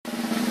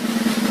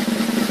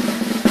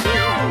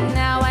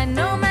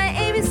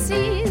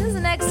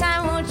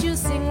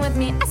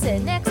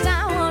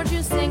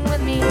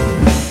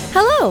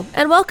Hello,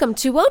 and welcome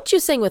to Won't You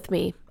Sing With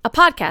Me, a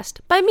podcast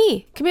by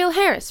me, Camille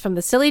Harris from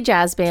the Silly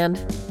Jazz Band.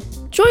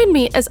 Join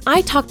me as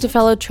I talk to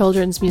fellow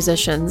children's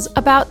musicians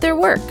about their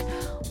work.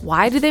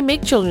 Why do they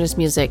make children's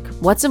music?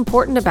 What's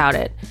important about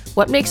it?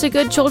 What makes a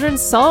good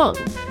children's song?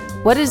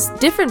 What is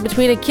different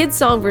between a kid's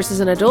song versus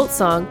an adult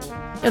song?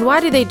 And why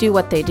do they do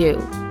what they do?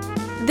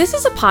 This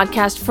is a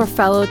podcast for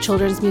fellow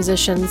children's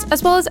musicians,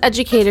 as well as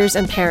educators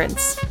and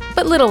parents,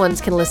 but little ones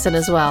can listen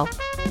as well.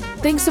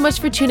 Thanks so much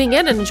for tuning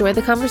in and enjoy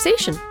the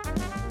conversation.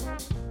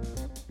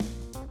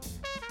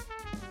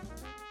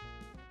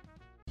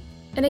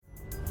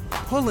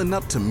 Pulling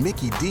up to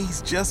Mickey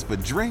D's just for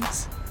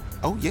drinks?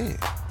 Oh yeah,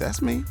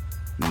 that's me.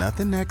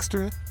 Nothing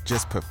extra,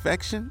 just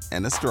perfection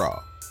and a straw.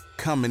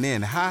 Coming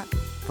in hot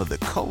for the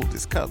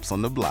coldest cups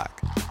on the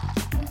block.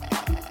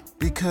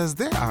 Because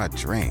there are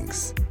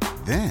drinks.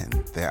 Then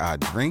there are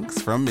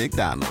drinks from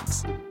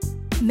McDonald's.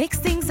 Mix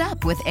things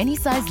up with any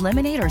size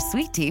lemonade or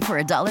sweet tea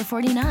for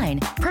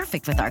 $1.49.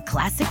 Perfect with our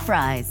classic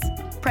fries.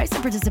 Price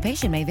and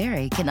participation may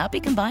vary. Cannot be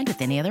combined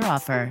with any other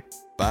offer.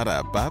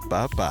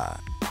 Ba-da-ba-ba-ba.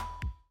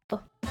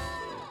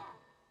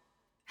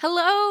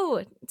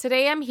 Hello!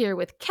 Today I'm here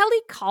with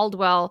Kelli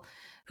Caldwell,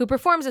 who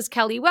performs as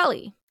Kelli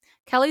Welli.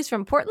 Kelli's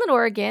from Portland,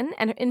 Oregon,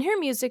 and in her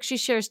music she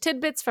shares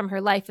tidbits from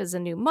her life as a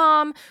new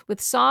mom with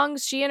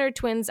songs she and her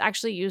twins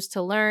actually use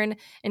to learn,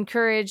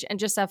 encourage, and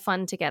just have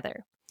fun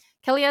together.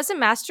 Kelli has a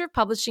Master of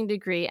Publishing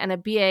degree and a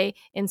BA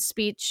in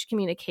Speech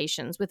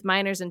Communications with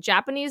minors in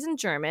Japanese and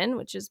German,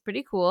 which is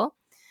pretty cool.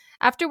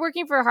 After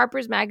working for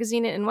Harper's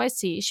Magazine in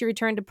NYC, she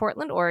returned to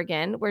Portland,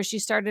 Oregon, where she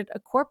started a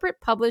corporate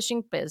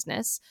publishing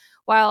business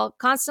while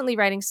constantly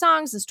writing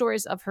songs and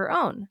stories of her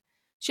own.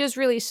 She has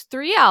released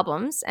 3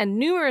 albums and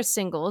numerous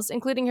singles,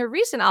 including her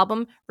recent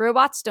album,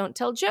 Robots Don't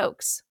Tell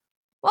Jokes.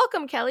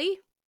 Welcome, Kelli.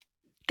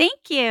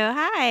 Thank you.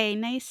 Hi.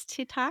 Nice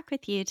to talk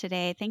with you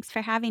today. Thanks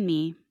for having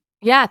me.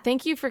 Yeah,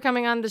 thank you for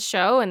coming on the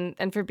show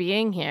and for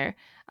being here.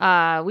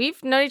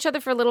 We've known each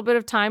other for a little bit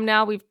of time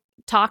now. We've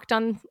talked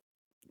on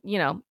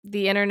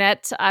the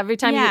internet. Every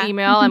time you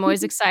email, I'm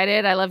always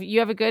excited. I love you.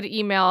 Have a good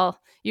email.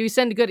 You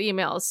send good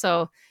emails.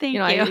 So, Thank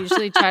you. I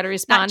usually try to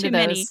respond to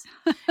those.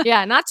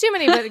 Yeah, not too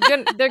many, but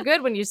good, they're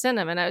good when you send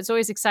them. And it's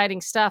always exciting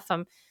stuff.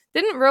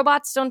 Didn't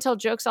Robots Don't Tell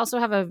Jokes also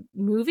have a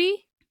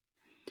movie?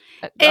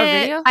 A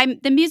video?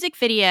 The music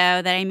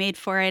video that I made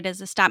for it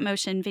is a stop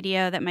motion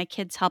video that my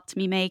kids helped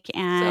me make.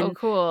 And So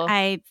cool.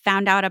 I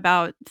found out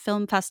about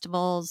film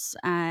festivals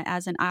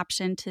as an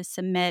option to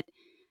submit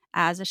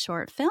as a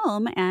short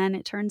film, and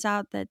it turns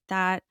out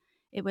that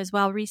it was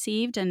well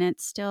received, and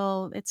it's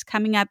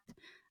coming up.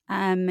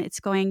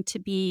 It's going to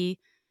be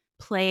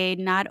played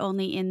not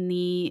only in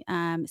the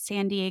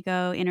San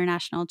Diego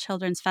International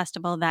Children's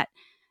Festival that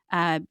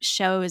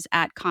shows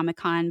at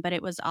Comic-Con, but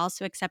it was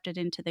also accepted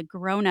into the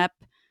Grown Up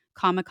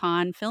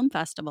Comic-Con Film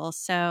Festival.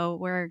 So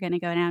we're going to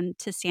go down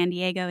to San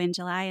Diego in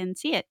July and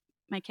see it.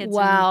 My kids.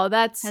 Wow,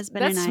 that's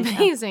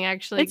amazing.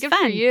 Actually, it's good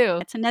fun. For you.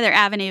 It's another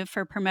avenue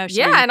for promotion.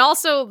 Yeah, and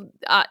also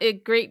a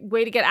great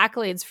way to get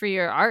accolades for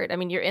your art. I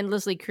mean, you're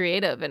endlessly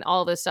creative, and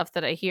all the stuff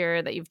that I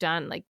hear that you've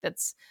done.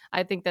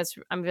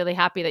 I'm really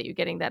happy that you're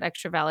getting that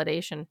extra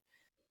validation.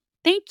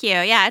 Thank you.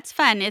 Yeah, it's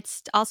fun.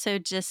 It's also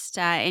just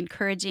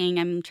encouraging.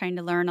 I'm trying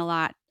to learn a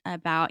lot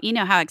about,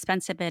 how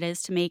expensive it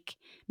is to make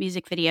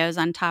music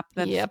videos on top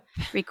of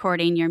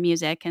recording your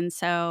music. And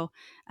so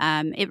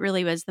it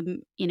really was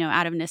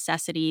out of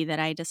necessity that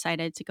I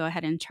decided to go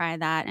ahead and try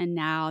that. And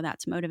now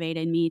that's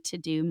motivated me to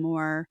do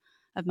more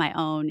of my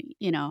own.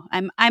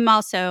 I'm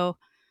also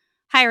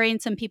hiring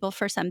some people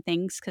for some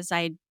things because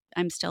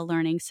I'm still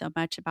learning so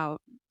much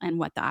about and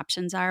what the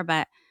options are.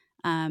 But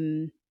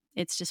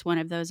it's just one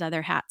of those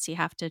other hats you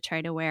have to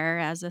try to wear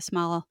as a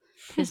small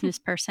business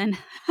person.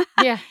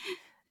 Yeah.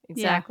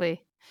 Exactly.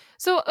 Yeah.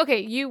 So,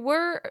 okay,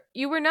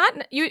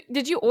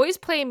 did you always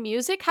play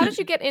music? How did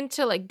you get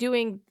into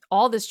doing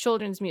all this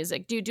children's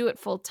music? Do you do it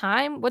full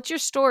time? What's your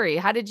story?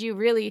 How did you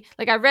really,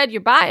 I read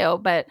your bio,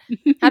 but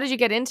how did you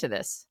get into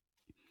this?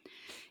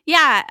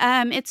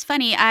 Yeah, it's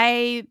funny.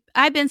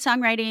 I've been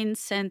songwriting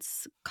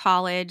since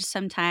college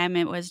sometime.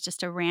 It was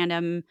just a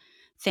random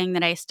thing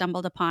that I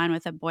stumbled upon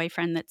with a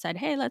boyfriend that said,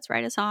 "Hey, let's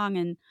write a song."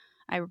 And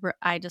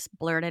I just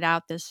blurted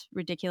out this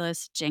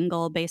ridiculous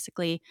jingle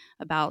basically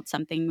about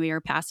something we were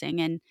passing.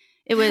 And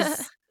it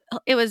was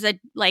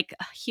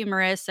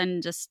humorous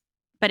and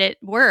but it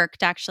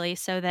worked actually.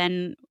 So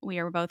then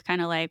we were both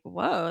kind of like,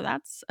 whoa,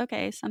 that's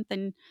okay,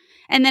 something.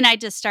 And then I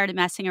just started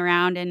messing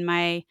around in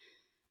my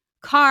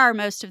car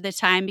most of the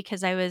time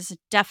because I was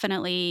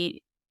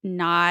definitely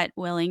not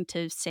willing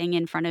to sing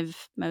in front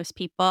of most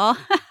people.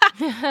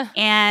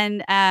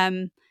 And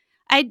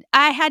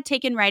I had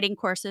taken writing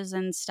courses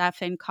and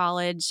stuff in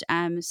college.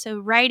 So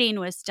writing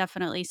was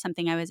definitely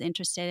something I was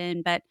interested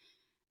in, but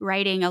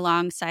writing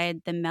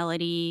alongside the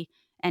melody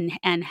and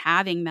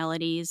having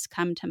melodies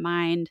come to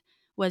mind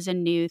was a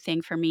new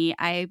thing for me.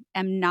 I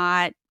am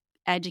not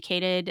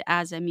educated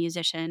as a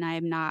musician. I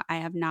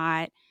have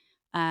not,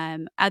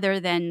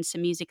 other than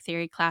some music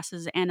theory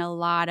classes and a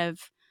lot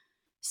of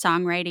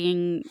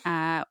songwriting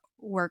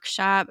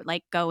workshop,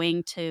 like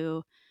going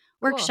to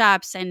Cool.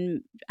 workshops,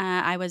 and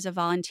I was a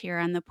volunteer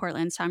on the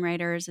Portland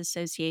Songwriters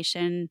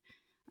Association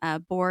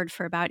board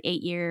for about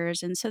 8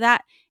 years. And so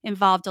that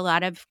involved a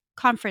lot of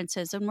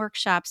conferences and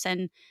workshops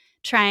and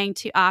trying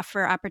to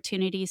offer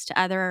opportunities to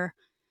other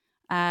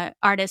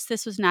artists.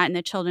 This was not in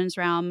the children's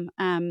realm,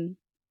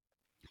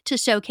 to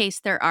showcase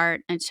their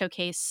art and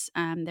showcase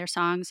their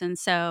songs. And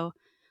so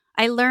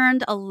I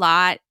learned a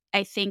lot,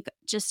 I think,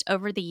 just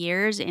over the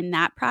years in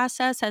that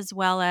process, as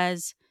well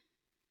as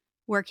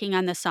working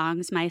on the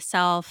songs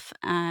myself,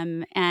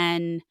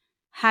 and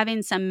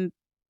having some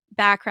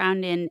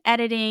background in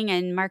editing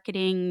and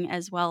marketing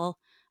as well,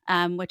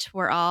 which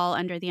were all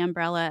under the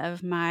umbrella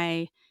of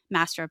my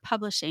Master of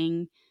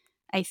Publishing.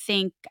 I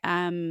think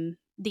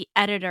the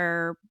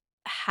editor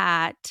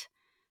hat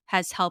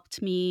has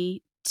helped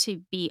me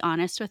to be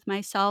honest with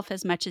myself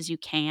as much as you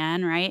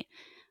can, right?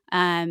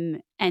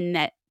 And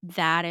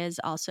that is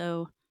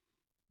also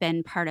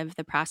been part of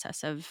the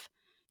process of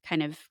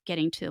kind of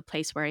getting to a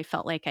place where I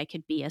felt like I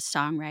could be a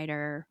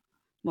songwriter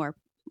more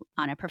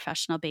on a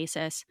professional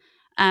basis.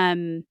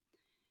 Um,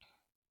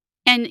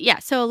 and yeah,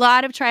 so a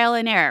lot of trial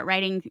and error,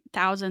 writing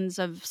thousands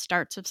of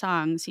starts of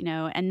songs,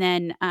 and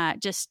then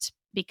just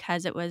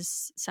because it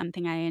was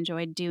something I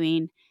enjoyed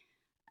doing.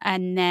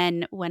 And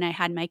then when I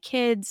had my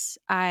kids,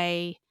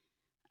 I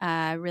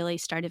really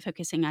started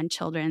focusing on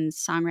children's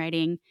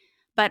songwriting.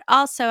 But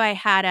also, I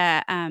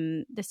had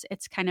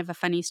it's kind of a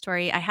funny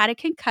story. I had a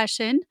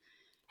concussion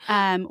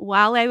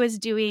while I was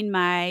doing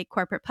my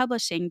corporate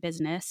publishing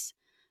business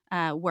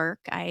work.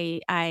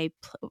 I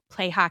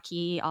play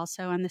hockey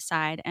also on the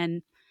side,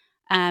 and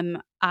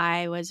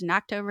I was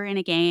knocked over in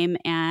a game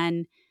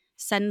and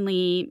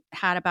suddenly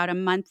had about a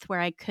month where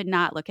I could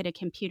not look at a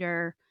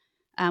computer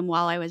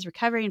while I was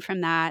recovering from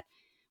that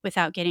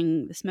without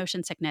getting this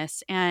motion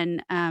sickness.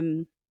 And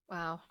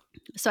Wow.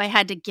 so I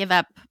had to give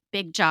up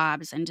big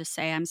jobs and just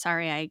say, I'm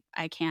sorry,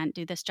 I can't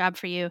do this job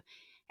for you.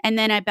 And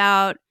then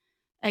about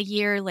a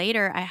year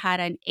later, I had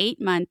an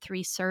 8-month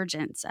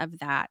resurgence of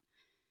that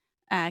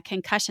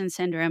concussion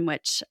syndrome,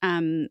 which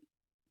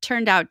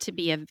turned out to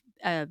be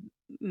a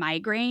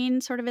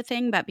migraine sort of a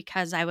thing. But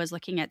because I was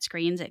looking at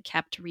screens, it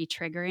kept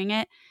re-triggering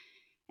it.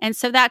 And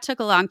so that took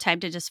a long time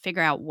to just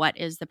figure out what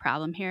is the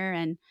problem here.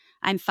 And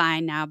I'm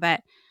fine now.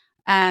 But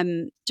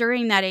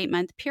during that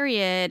 8-month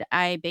period,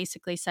 I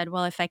basically said,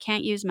 well, if I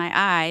can't use my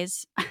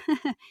eyes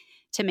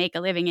to make a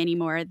living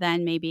anymore,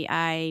 then maybe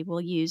I will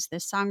use the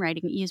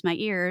songwriting, use my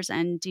ears,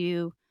 and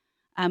do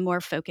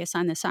more focus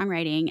on the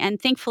songwriting. And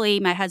thankfully,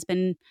 my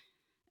husband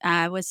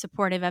was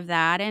supportive of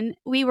that. And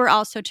we were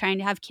also trying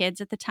to have kids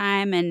at the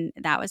time, and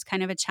that was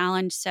kind of a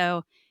challenge.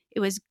 So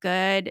it was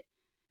good.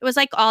 It was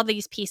like all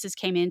these pieces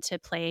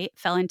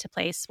fell into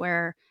place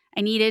where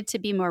I needed to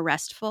be more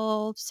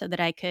restful so that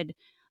I could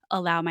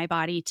allow my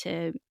body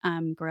to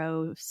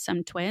grow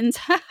some twins.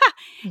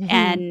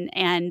 Mhm.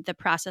 And the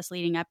process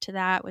leading up to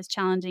that was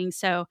challenging.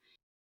 So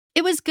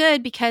it was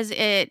good because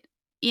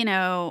you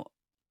know,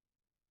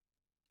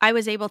 I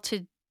was able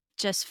to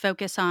just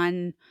focus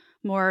on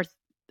more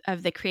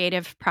of the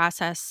creative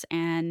process,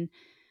 and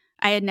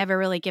I had never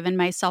really given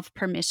myself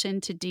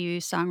permission to do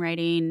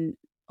songwriting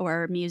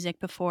or music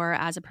before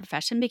as a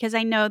profession because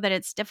I know that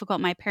it's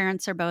difficult. My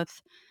parents are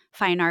both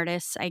fine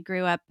artists. I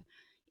grew up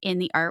in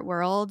the art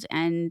world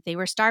and they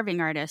were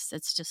starving artists.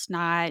 It's just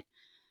not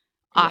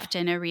Yeah.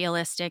 often a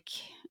realistic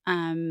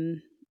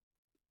um,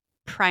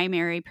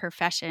 primary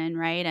profession,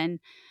 right? And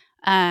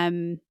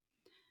um,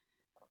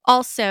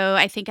 also,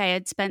 I think I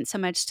had spent so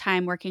much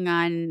time working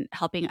on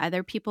helping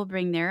other people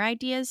bring their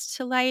ideas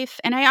to life.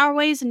 And I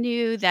always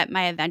knew that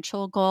my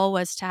eventual goal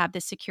was to have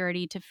the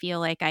security to feel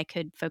like I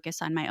could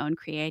focus on my own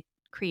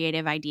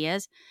creative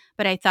ideas.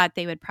 But I thought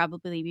they would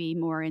probably be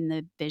more in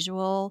the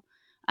visual,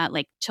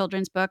 like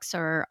children's books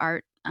or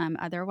art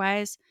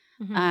otherwise,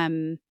 Mhm.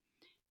 um,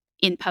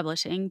 in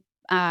publishing.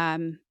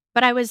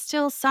 But I was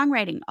still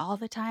songwriting all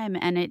the time.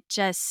 And it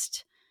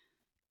just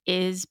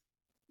is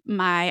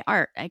my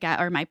art, I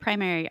got or my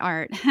primary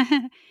art,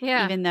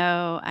 Yeah. even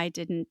though I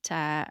didn't,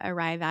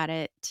 arrive at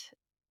it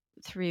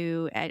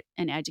through an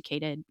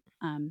educated,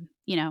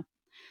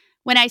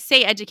 when I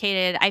say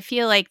educated, I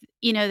feel like,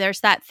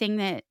 there's that thing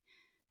that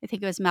I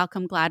think it was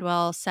Malcolm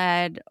Gladwell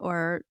said,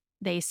 or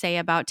they say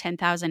about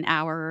 10,000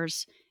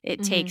 hours it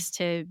Mhm. takes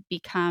to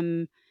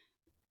become,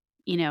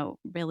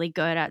 really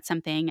good at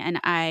something, and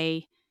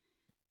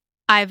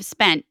I've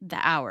spent the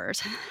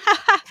hours.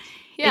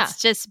 Yeah.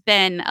 It's just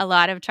been a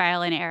lot of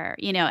trial and error,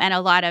 and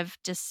a lot of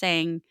just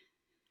saying,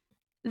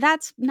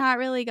 "That's not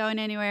really going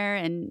anywhere,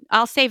 and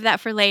I'll save that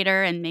for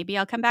later, and maybe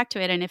I'll come back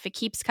to it." And if it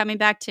keeps coming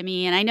back to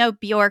me, and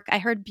I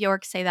heard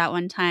Bjork say that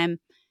one time.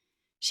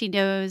 She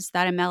knows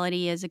that a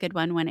melody is a good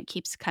one when it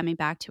keeps coming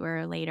back to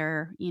her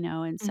later,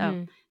 and so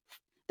Mhm.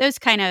 those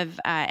kind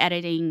of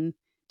editing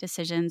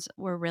decisions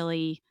were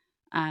really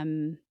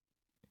um,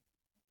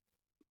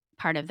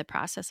 part of the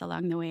process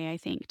along the way, I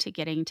think, to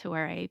getting to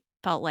where I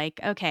felt like,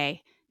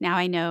 okay, now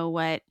I know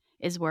what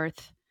is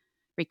worth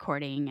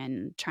recording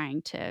and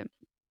trying to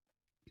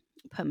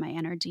put my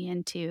energy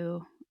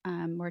into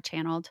more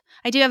channeled.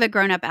 I do have a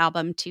grown up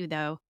album too,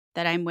 though.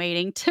 that I'm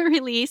waiting to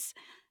release.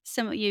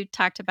 Some you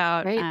talked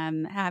about Right.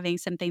 having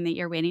something that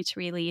you're waiting to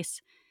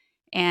release,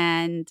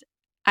 and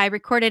I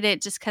recorded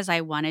it just because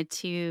I wanted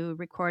to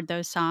record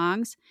those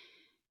songs,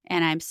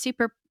 and I'm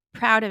super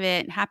proud of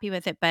it and happy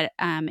with it. But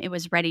it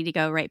was ready to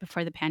go right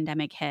before the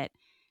pandemic hit,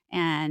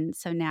 and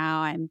so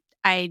now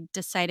I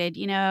decided,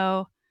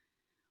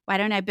 why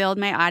don't I build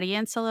my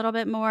audience a little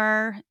bit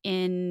more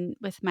in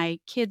with my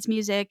kids'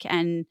 music?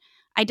 And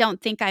I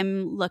don't think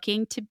I'm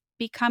looking to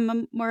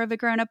become more of a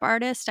grown up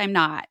artist. I'm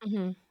not.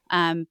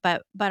 Mm-hmm.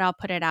 But I'll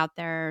put it out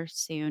there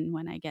soon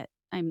when I get.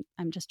 I'm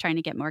just trying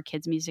to get more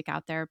kids' music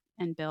out there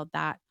and build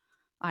that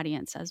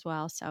audience as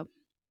well. So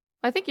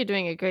I think you're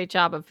doing a great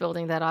job of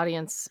building that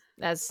audience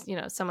as,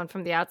 someone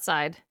from the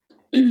outside.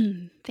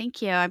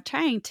 thank you. I'm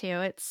trying to.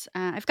 It's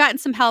I've gotten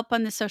some help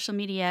on the social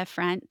media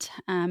front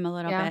a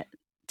little Yeah. bit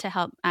to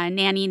help.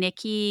 Nanny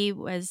Nikki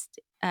was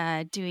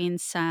doing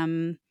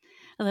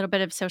a little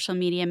bit of social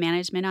media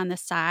management on the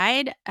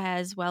side,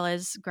 as well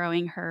as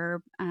growing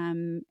her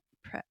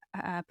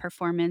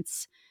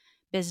performance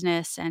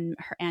business and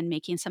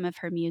making some of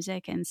her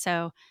music. And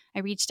so I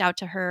reached out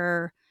to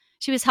her.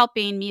 She was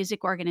helping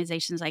music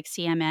organizations like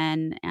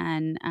CMN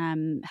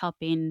and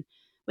helping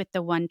with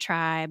the One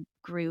Tribe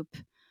group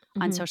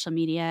on Mm-hmm. social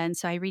media. And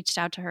so I reached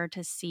out to her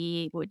to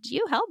see, would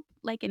you help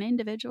like an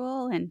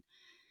individual? And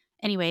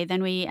anyway,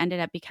 then we ended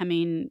up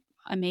becoming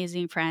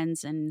amazing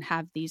friends and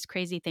have these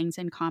crazy things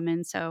in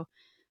common. So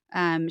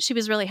she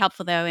was really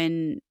helpful though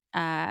in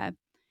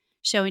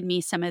showing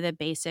me some of the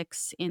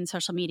basics in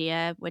social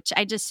media, which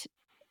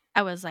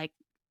I was like,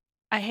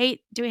 I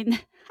hate doing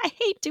I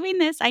hate doing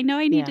this. I know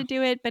I need Yeah. to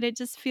do it, but it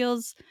just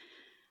feels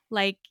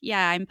like,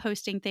 yeah, I'm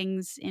posting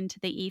things into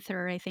the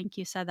ether. I think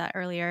you said that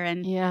earlier.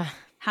 And Yeah.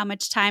 how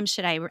much time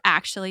should I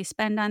actually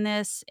spend on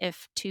this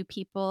if two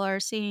people are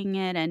seeing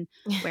it? And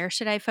where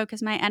should I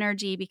focus my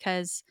energy?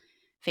 Because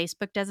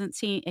Facebook doesn't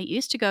seem, it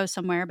used to go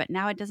somewhere, but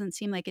now it doesn't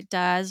seem like it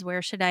does.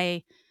 Where should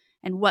I,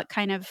 and what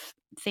kind of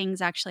things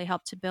actually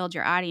help to build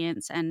your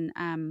audience? And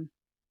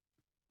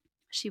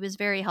she was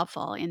very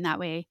helpful in that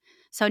way.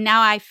 So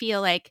now I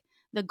feel like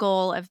the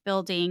goal of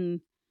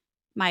building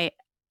my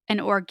an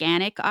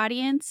organic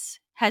audience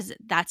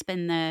that's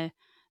been the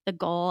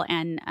goal,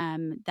 and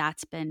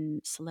that's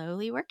been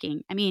slowly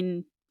working. I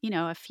mean,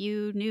 a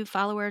few new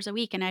followers a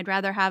week, and I'd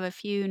rather have a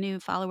few new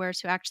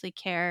followers who actually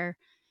care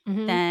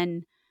Mm-hmm.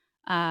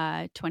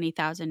 than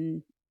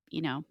 20,000,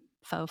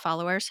 faux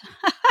followers.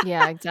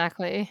 Yeah,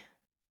 exactly.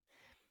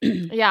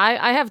 Yeah,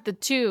 I have the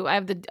two. I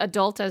have the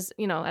adult as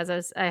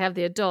I have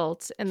the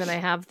adult, and then I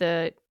have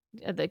the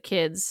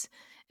kids,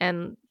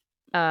 and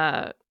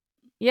uh,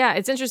 yeah,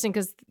 it's interesting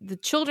because the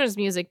children's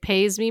music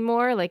pays me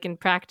more, like in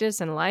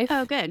practice and Oh, life,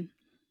 good.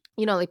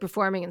 like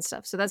performing and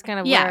stuff. So that's kind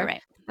of Yeah, where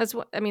right. that's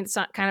what I mean. It's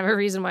not kind of a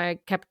reason why I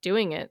kept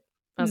doing it.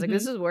 I was like, Hmm.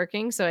 this is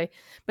working.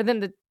 But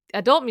then the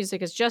adult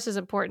music is just as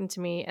important to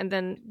me. And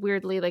then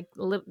weirdly, like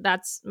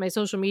that's my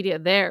social media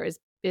there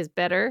is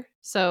better.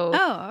 So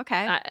Oh,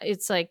 okay.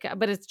 it's like,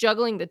 but it's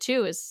juggling the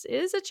two is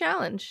a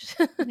challenge.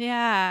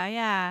 Yeah,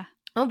 yeah.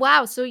 Oh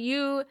wow! So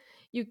you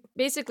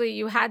basically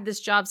you had this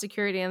job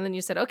security, and then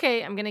you said,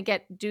 okay, I'm gonna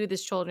do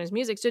this children's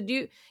music. So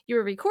you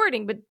were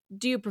recording, but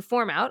do you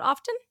perform out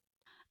often?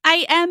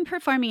 I am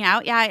performing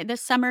out. Yeah, the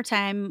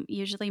summertime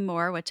usually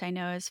more, which I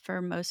know is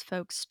for most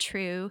folks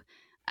true.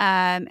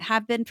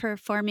 Have been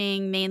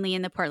performing mainly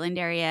in the Portland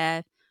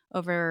area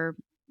over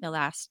the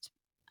last,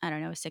 I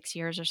don't know, 6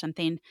 years or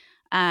something.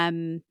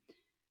 Um,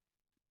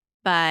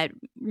 but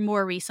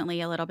more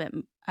recently, a little bit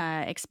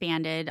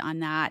expanded on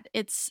that.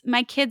 It's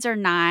my kids are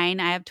 9.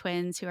 I have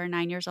twins who are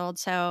 9 years old.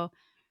 So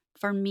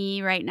for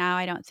me right now,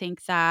 I don't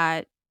think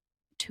that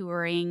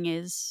touring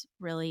is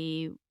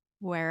really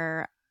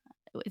where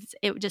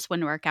it just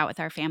wouldn't work out with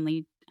our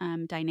family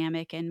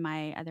dynamic and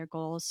my other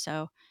goals.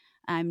 So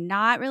I'm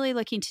not really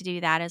looking to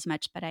do that as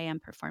much, but I am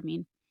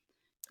performing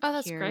Oh,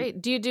 that's here.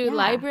 great. Do you do Yeah.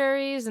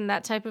 libraries and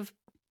that type of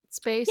Yeah.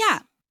 space?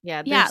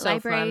 Yeah, they're Yeah. so fun.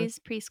 Libraries,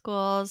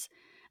 preschools,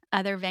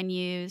 other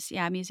venues.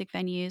 Yeah. Music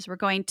venues. We're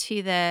going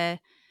to the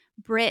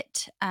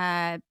Brit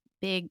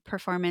big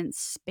performance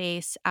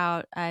space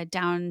out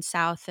down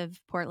south of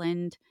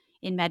Portland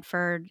in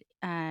Medford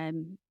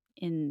in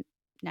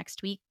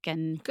next week,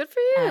 and Good for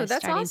you.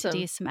 That's starting to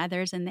do awesome. some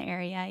others in the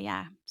area.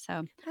 Yeah. So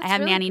I That's have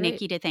really Nanny great.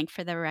 Nikki to thank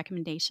for the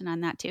recommendation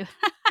on that too.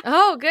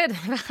 Oh, good.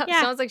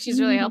 Yeah. Sounds like she's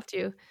really Mhm. helped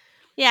you.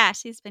 Yeah.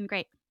 She's been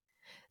great.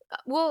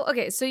 Well,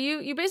 okay, so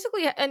you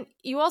basically and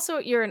you also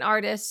you're an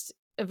artist,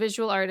 a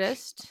visual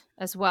artist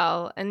as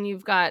well, and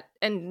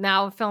and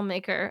now a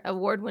filmmaker,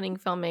 award-winning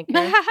filmmaker.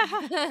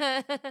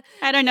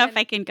 I don't know if And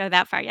I can go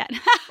that far yet.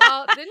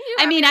 well, didn't you?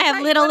 I I mean, mean, I I have thought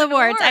you little won an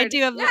awards. award. I Yeah,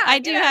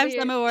 do get out of have here.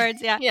 some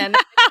awards. Yeah. Yeah,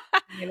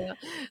 no,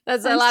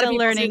 that's a I'm lot of still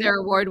people say learning. they're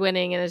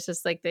award-winning, and it's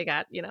just like they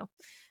got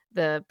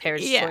the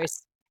Parents' Yeah.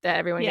 Choice that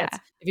everyone Yeah. gets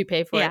if you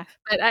pay for it. Yeah.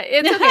 But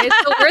it's okay. It's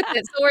still worth it.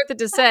 It's still worth it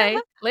to say.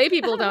 Lay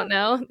people don't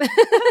know.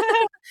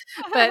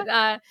 But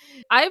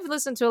I've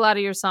listened to a lot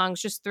of your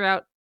songs just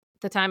throughout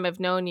the time I've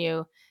known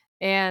you,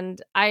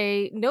 and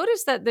I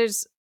noticed that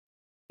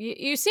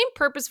You seem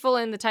purposeful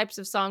in the types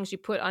of songs you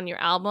put on your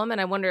album,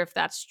 and I wonder if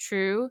that's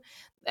true.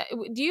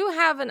 Do you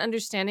have an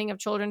understanding of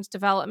children's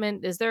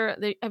development?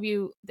 Have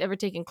you ever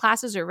taken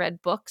classes or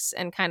read books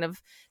and kind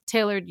of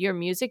tailored your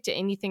music to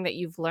anything that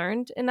you've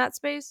learned in that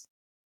space?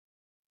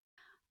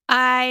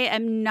 I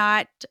am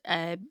not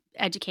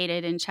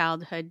educated in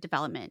childhood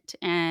development,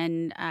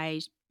 and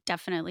I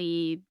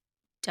definitely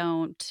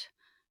don't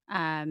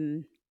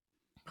um,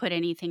 put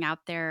anything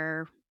out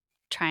there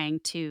trying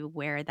to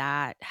wear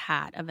that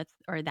hat of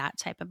or that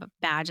type of a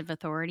badge of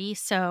authority.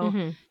 So,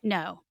 Mhm.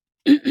 no,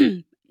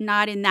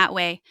 not in that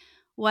way.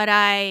 What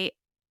I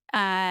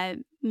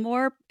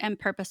more am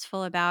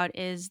purposeful about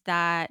is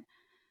that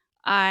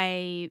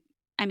I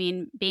I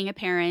mean, being a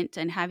parent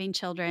and having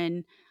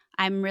children,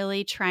 I'm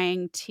really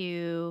trying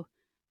to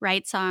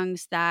write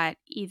songs that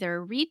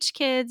either reach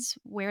kids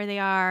where they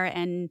are,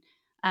 and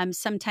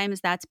sometimes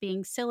that's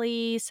being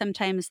silly,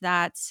 sometimes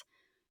that's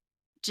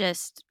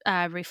just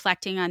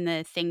reflecting on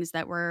the things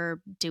that we're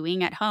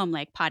doing at home,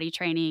 like potty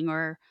training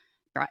or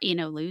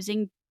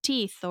losing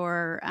teeth,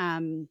 or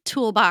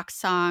toolbox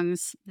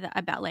songs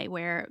about like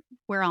where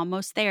we're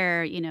almost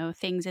there,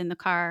 things in the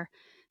car.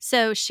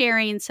 So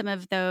sharing some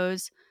of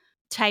those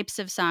types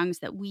of songs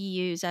that we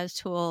use as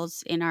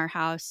tools in our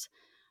house,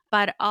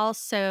 but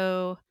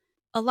also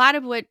a lot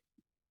of what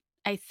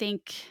I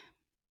think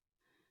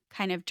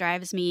kind of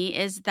drives me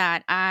is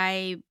that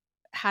I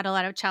had a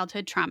lot of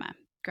childhood trauma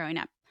growing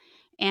up,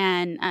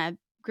 and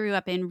grew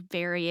up in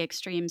very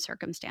extreme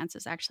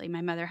circumstances. Actually,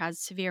 my mother has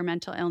severe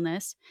mental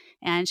illness,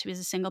 and she was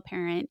a single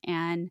parent,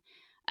 and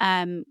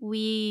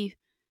we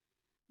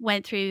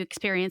went through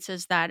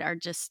experiences that are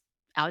just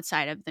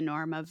outside of the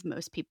norm of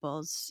most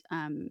people's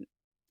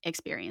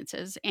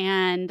experiences.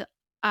 And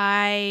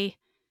I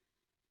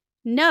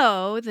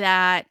know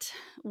that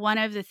one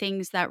of the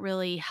things that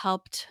really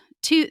helped,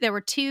 there were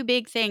two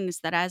big things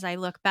that, as I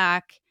look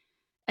back,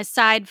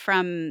 aside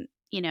from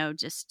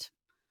just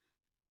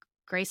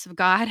grace of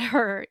God,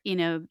 or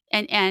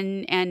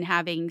and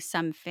having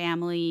some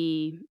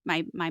family,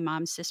 my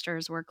mom's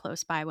sisters were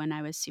close by when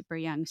I was super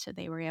young, so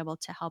they were able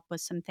to help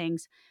with some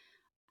things.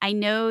 I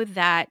know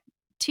that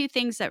two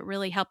things that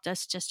really helped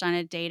us just on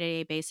a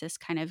day-to-day basis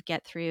kind of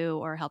get through,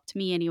 or helped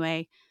me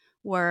anyway,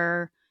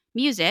 were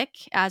music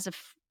as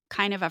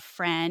kind of a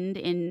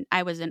friend.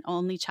 I was an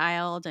only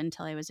child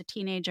until I was a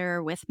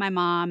teenager with my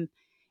mom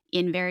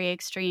in very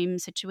extreme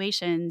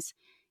situations,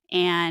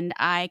 and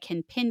I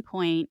can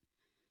pinpoint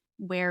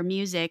where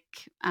music,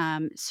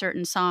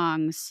 certain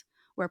songs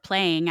were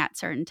playing at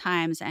certain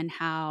times, and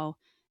how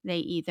they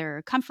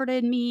either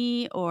comforted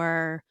me,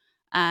 or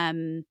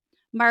um,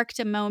 marked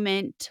a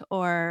moment,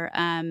 or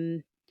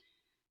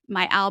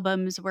my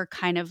albums were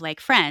kind of like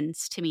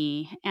friends to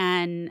me.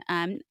 And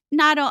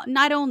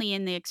not only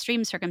in the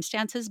extreme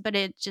circumstances, but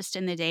it just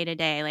in the day to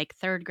day, like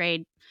third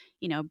grade,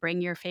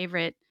 bring your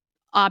favorite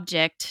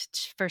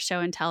object for show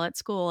and tell at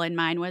school, and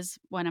mine was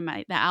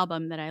the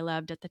album that I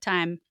loved at the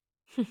time,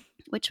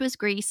 which was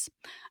Grease.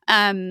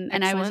 And I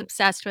was Excellent.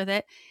 obsessed with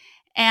it.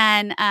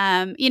 And,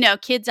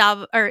 kids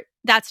album, or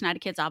that's not a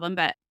kids album,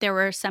 but there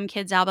were some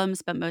kids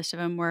albums, but most of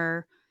them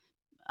were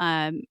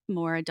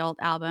more adult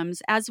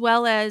albums, as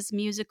well as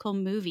musical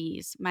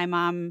movies. My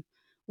mom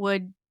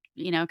would,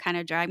 kind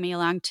of drag me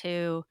along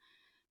to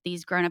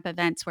these grown up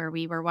events where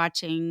we were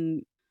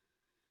watching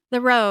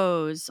The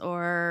Rose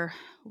or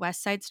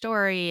West Side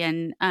Story.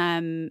 And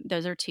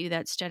those are two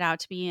that stood out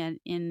to me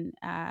in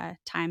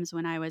times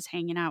when I was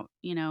hanging out,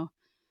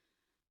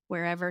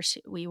 wherever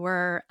we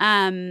were.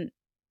 And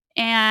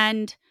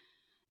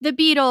the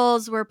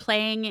Beatles were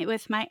playing it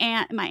with my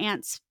aunt. My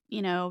aunt's,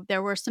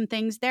 there were some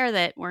things there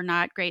that were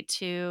not great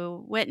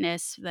to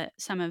witness, that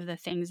some of the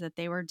things that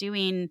they were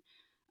doing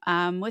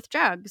with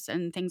drugs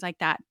and things like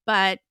that.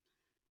 But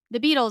the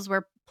Beatles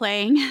were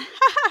playing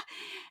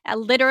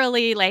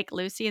literally like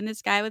Lucy in the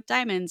Sky with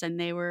Diamonds. And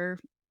they were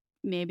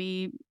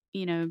maybe,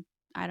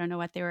 I don't know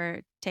what they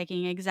were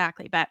taking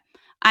exactly, but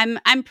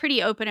I'm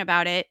pretty open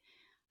about it.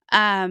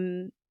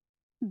 Um,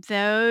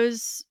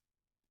 those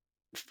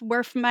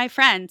were from my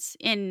friends,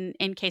 in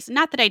case,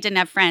 not that I didn't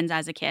have friends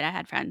as a kid, I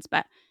had friends,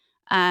 but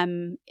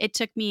it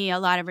took me a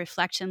lot of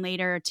reflection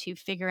later to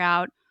figure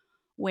out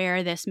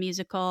where this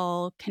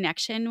musical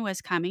connection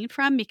was coming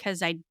from,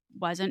 because I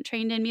wasn't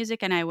trained in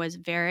music, and I had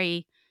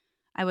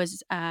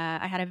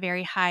a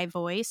very high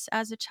voice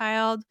as a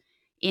child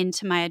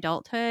into my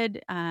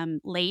adulthood,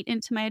 late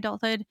into my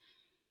adulthood,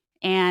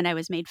 and I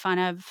was made fun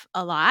of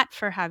a lot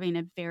for having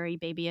a very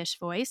babyish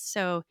voice.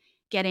 So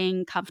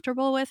getting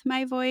comfortable with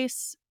my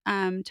voice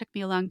took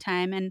me a long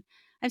time, and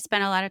I've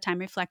spent a lot of time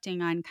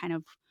reflecting on kind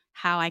of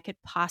how I could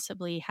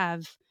possibly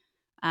have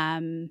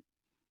um,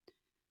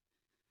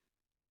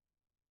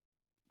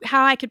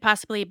 how I could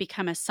possibly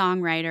become a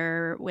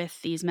songwriter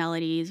with these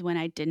melodies when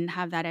I didn't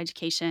have that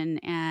education,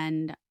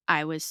 and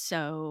I was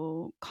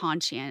so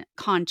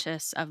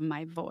conscious of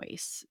my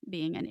voice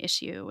being an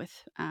issue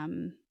with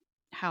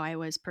how I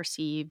was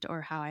perceived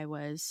or how I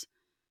was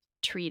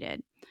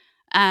treated.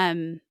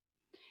 Um,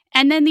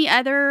 And then the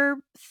other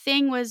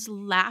thing was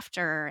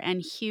laughter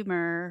and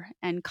humor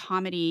and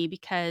comedy,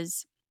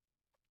 because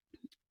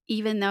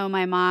even though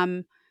my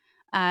mom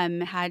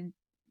had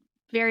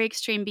very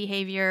extreme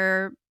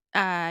behavior,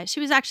 she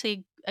was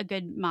actually a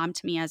good mom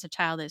to me as a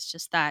child. It's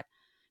just that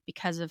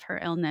because of her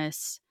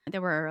illness,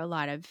 there were a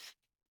lot of,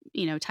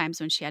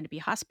 times when she had to be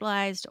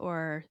hospitalized,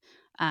 or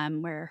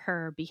where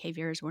her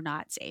behaviors were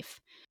not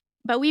safe.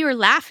 But we were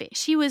laughing.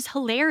 She was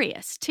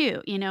hilarious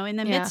too, in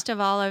the Yeah. midst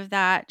of all of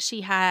that.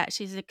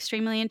 She's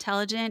extremely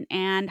intelligent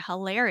and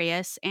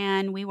hilarious.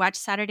 And we watched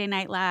Saturday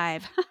Night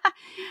Live.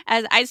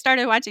 As I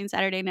started watching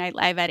Saturday Night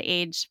Live at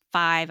age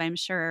 5, I'm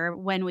sure,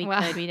 when we Wow.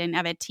 could. We didn't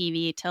have a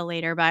TV till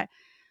later, but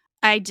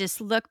I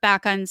just look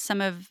back on some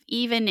of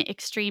even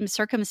extreme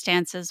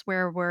circumstances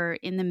where we're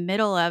in the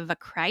middle of a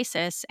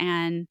crisis,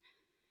 and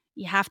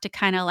you have to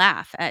kind of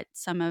laugh at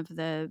some of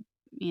the,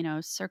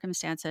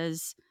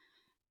 circumstances.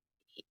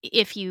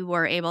 If you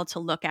were able to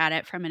look at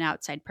it from an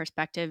outside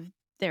perspective,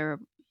 there,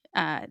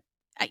 uh,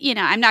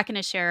 I'm not going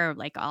to share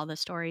like all the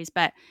stories,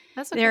 but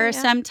That's there okay. are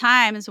Yeah. some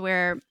times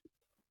where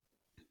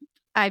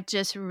I've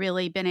just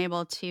really been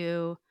able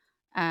to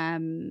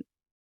um,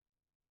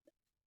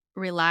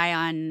 rely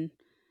on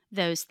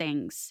those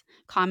things,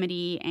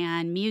 comedy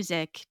and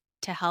music,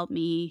 to help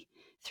me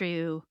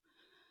through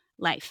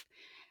life.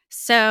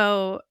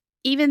 So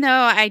even though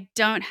I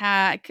don't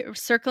have,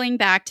 circling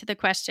back to the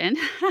question,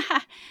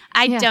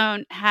 I Yeah.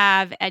 don't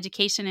have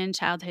education in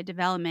childhood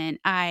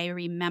development, I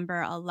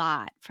remember a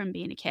lot from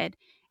being a kid.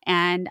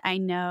 And I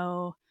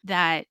know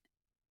that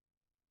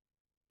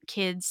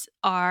kids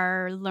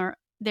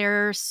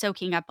they're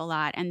soaking up a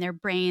lot, and their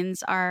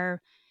brains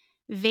are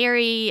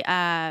very,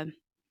 I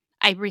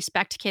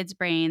respect kids'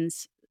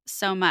 brains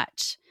so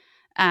much.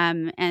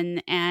 And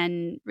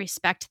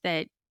respect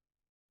that.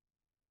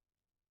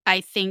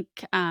 I think,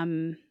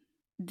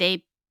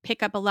 they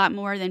pick up a lot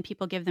more than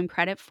people give them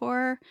credit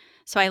for.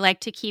 So I like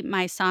to keep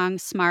my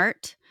songs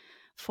smart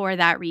for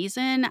that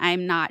reason.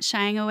 I'm not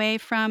shying away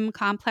from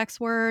complex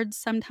words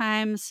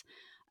sometimes.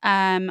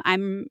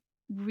 I'm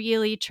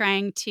really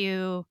trying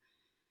to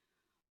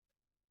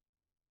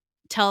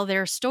tell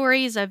their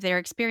stories of their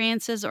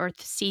experiences, or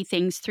see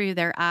things through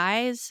their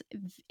eyes.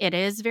 It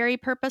is very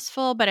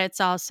purposeful, but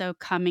it's also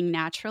coming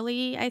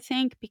naturally, I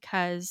think,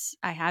 because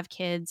I have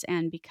kids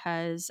and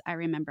because I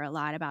remember a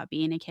lot about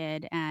being a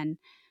kid. And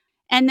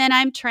then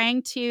I'm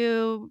trying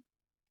to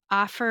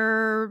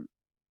offer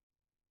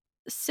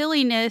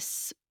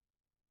silliness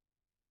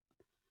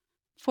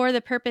for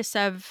the purpose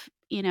of,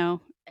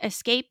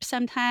 escape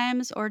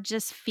sometimes, or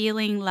just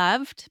feeling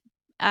loved,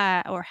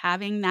 or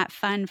having that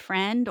fun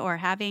friend, or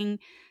having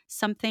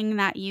something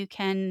that you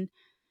can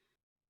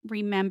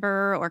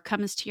remember or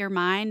comes to your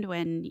mind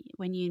when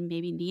you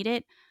maybe need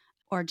it,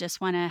 or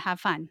just want to have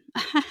fun.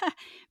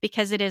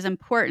 Because it is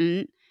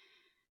important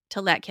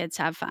to let kids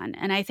have fun.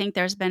 And I think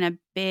there's been a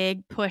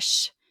big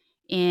push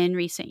in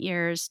recent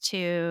years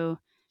to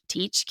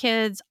teach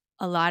kids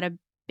a lot of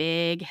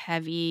big,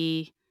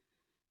 heavy,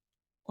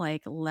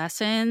 like,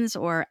 lessons,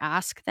 or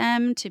ask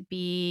them to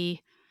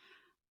be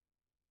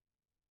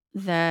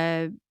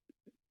the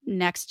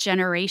next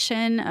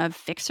generation of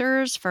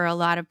fixers for a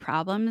lot of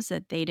problems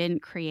that they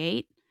didn't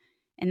create.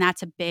 And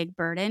that's a big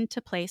burden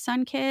to place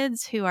on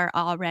kids who are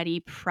already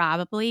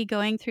probably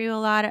going through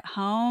a lot at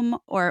home,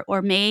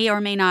 or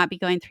may not be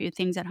going through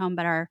things at home,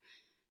 but are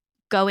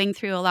going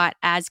through a lot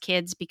as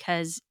kids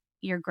because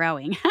you're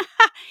growing.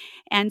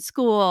 And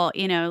school,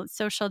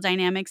 social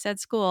dynamics at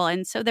school.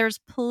 And so there's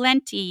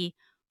plenty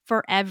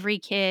for every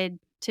kid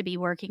to be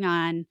working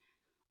on,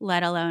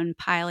 let alone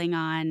piling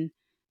on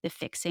the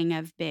fixing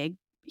of big,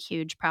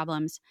 huge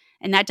problems.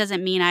 And that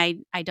doesn't mean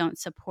I don't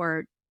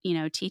support,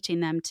 teaching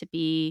them to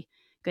be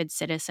good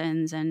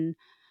citizens, and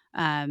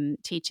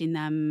teaching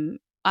them,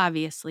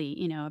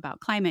 obviously,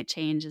 about climate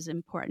change is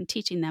important,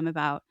 teaching them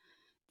about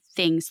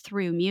things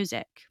through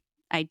music.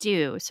 I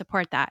do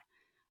support that.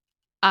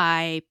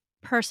 I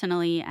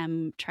personally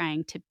am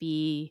trying to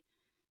be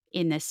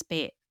in this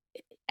space,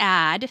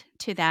 add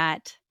to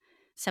that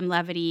some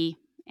levity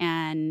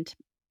and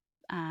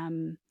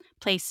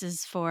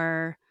places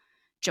for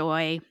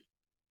joy,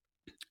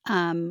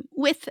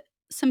 with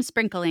some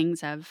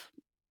sprinklings of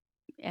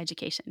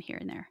education here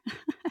and there,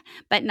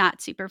 but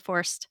not super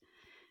forced.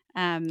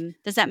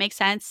 Does that make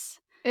sense?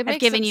 It I've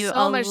makes given you so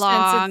a much sense.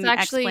 long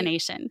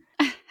explanation.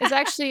 It's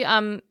actually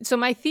so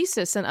my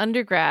thesis in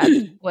undergrad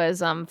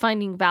was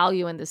finding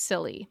value in the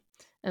silly.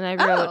 And I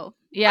wrote, Oh,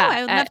 yeah,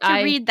 I would love to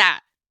read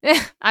that.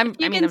 If I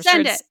you mean, can I'm sure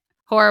send it. it's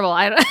horrible.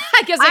 I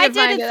guess I I could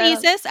did find a it.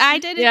 thesis. I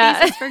did a Yeah.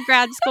 thesis for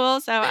grad school,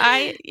 so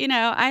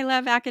I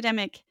love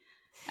academic.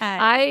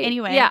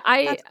 Anyway,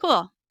 I that's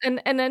cool.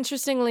 and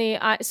interestingly,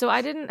 I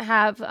didn't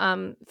have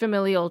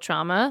familial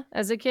trauma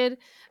as a kid,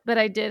 but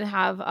I did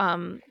have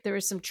there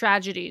were some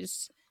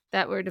tragedies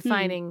that were Hmm.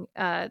 defining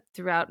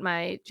throughout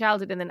my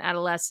childhood and then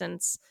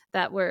adolescence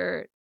that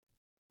were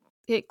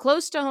hit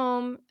close to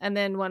home, and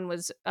then one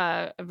was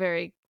a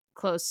very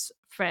close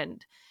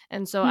friend,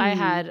 and so I Hmm.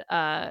 had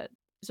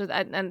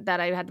and that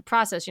I had to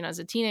process, as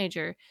a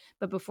teenager.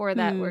 But before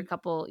that, were a Hmm.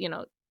 couple,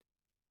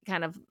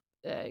 kind of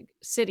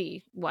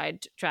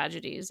city-wide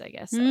tragedies, I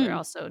guess, that were Mm.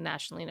 also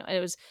nationally known. It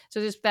was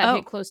so just that Oh.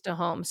 hit close to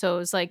home. So it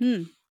was like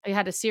Mm. I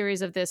had a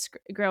series of this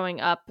growing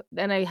up.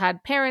 Then I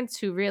had parents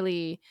who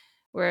really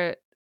were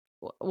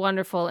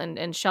wonderful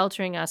and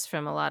sheltering us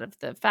from a lot of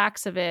the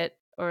facts of it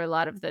or a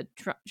lot of the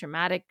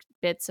dramatic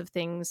bits of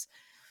things,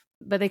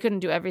 but they couldn't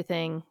do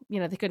everything.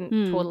 They couldn't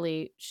Mm.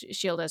 totally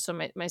shield us. So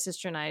my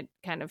sister and I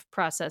kind of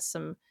processed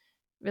some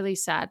really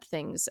sad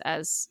things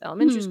as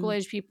elementary school Mm.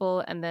 age people,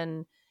 and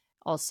then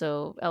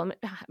also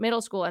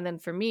middle school, and then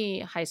for me,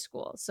 high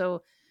school.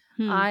 So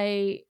Mm.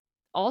 I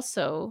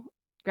also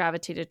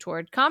gravitated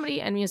toward comedy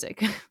and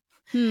music.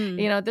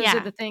 Mm. Those are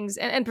Yeah. the things,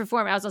 and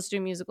perform. I was also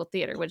doing musical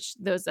theater, which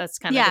that's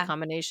kind of the Yeah.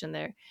 combination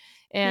there.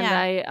 And Yeah.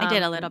 I I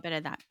did a little bit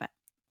of that, but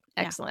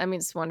yeah. excellent. I mean,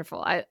 it's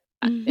wonderful. I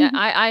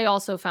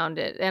also found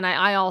it, and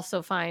I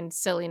also find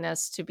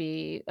silliness to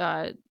be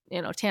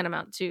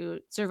tantamount to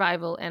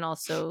survival, and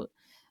also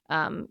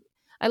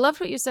I loved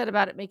what you said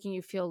about it making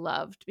you feel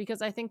loved,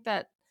 because I think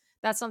that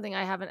that's something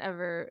I haven't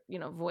ever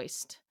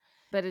voiced,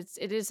 but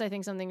it is, I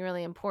think, something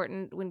really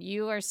important when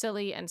you are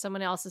silly and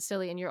someone else is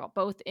silly and you're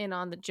both in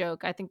on the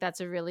joke. I think that's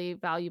a really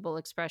valuable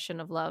expression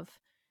of love.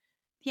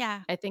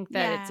 Yeah. I think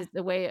that Yeah.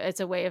 it's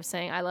a way of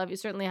saying I love you.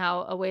 Certainly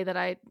how a way that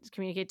I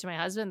communicate to my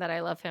husband that I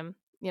love him,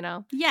 It's how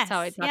I Yes.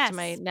 talk to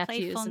my Yes.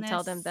 nephews and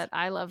tell them Playfulness. that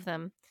I love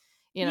them,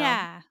 you know.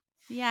 Yeah.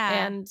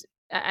 Yeah. And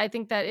I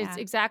think that it's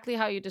Yeah. exactly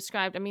how you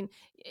described. I mean,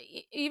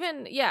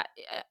 even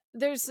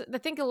I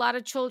think a lot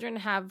of children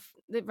have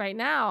that right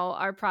now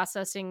are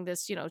processing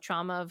this,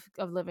 trauma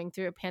of living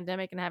through a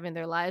pandemic and having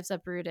their lives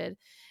uprooted.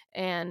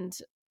 And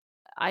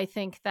I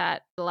think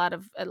that a lot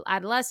of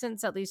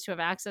adolescents, at least who have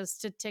access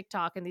to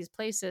TikTok and these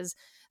places,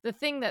 the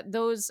thing that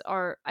those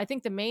are, I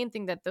think the main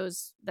thing that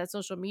that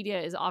social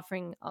media is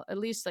offering, at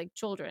least like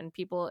children,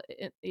 people,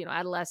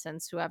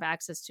 adolescents who have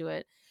access to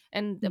it,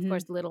 and of Mhm.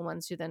 course the little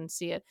ones who then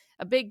see it.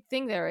 A big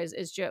thing there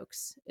is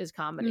jokes, is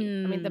comedy.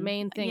 I mean, the Mm.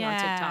 main thing on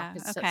TikTok Yeah.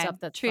 is Okay. stuff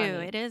that's True.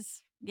 funny. It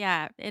is.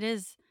 Yeah. It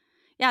is.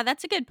 Yeah.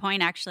 That's a good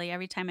point, actually.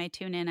 Every time I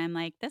tune in, I'm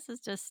like, this is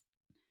just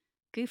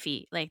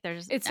goofy. Like,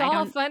 It's I all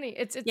don't, funny.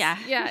 It's yeah.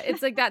 yeah,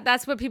 it's like that.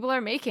 That's what people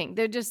are making.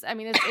 They're just, I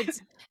mean,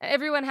 it's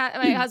everyone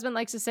my husband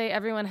likes to say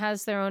everyone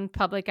has their own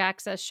public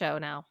access show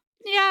now.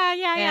 Yeah,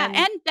 yeah, yeah.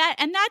 And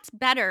And that's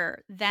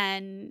better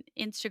than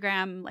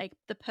Instagram, like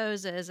the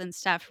poses and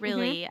stuff, mhm.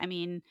 really. I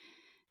mean,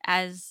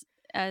 as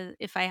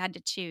if I had to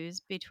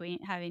choose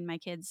between having my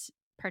kids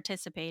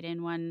participate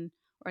in one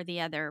or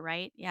the other,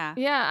 right? Yeah.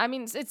 Yeah, I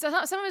mean, it's some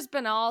of it's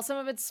banal, some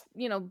of it's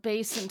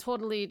base and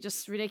totally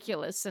just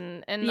ridiculous,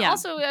 and Yeah.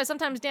 also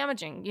sometimes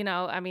damaging.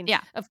 I mean,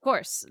 Yeah. of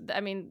course, I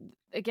mean,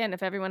 again,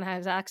 if everyone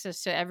has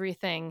access to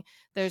everything,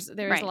 there's a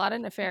Right. lot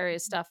of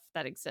nefarious stuff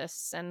that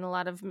exists, and a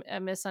lot of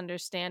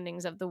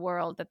misunderstandings of the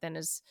world that then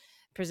is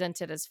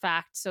presented as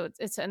fact. So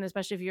it's and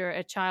especially if you're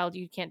a child,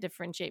 you can't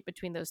differentiate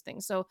between those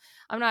things. So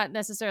I'm not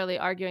necessarily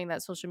arguing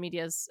that social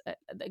media is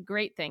a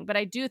great thing, but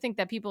I do think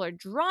that people are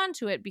drawn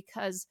to it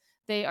because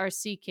they are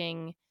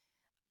seeking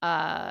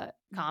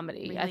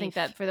comedy. I think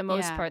that Relief. for the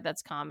most Yeah. part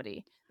that's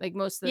comedy, like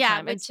most of the Yeah, time,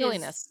 and which is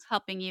silliness.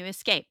 helping you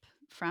escape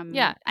from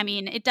Yeah, I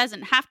mean, it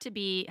doesn't have to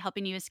be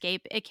helping you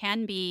escape. It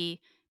can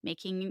be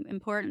making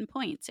important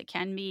points. It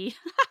can be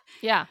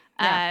yeah,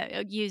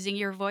 yeah. using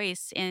your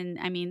voice in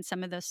I mean,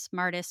 some of the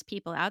smartest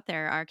people out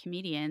there are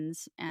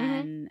comedians, Hmm.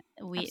 and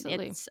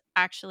Absolutely. it's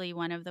actually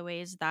one of the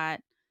ways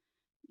that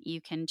you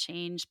can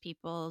change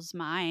people's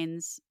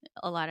minds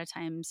a lot of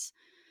times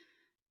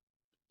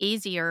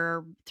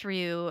easier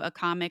through a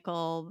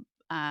comical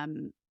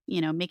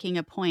making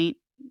a point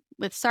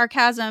with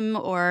sarcasm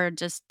or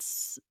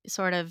just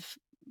sort of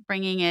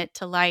bringing it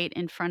to light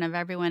in front of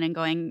everyone and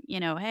going,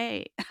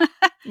 hey,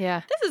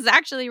 Yeah, this is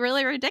actually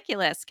really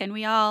ridiculous. Can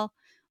we all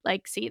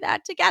like see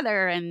that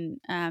together? And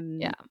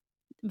yeah,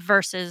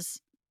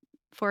 versus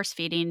force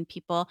feeding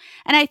people.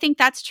 And I think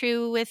that's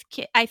true with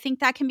I think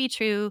that can be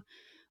true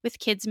with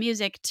kids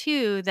music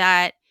too,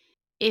 that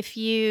if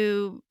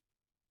you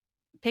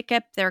pick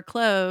up their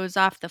clothes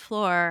off the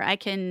floor, I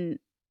can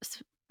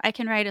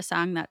write a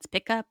song that's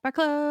pick up our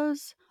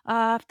clothes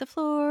off the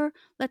floor,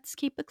 let's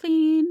keep it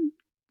clean,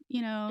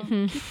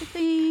 hmm. keep it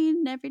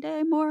clean every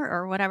day more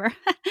or whatever.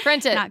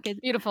 Print it. Not good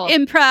Beautiful.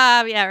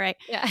 improv, yeah, right.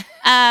 Yeah.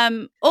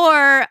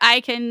 Or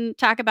I can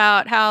talk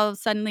about how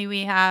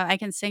suddenly I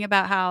can sing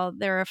about how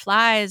there are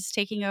flies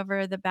taking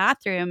over the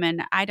bathroom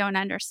and I don't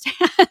understand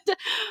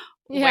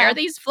where Yeah,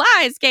 these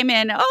flies came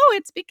in. Oh,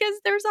 it's because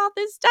there's all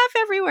this stuff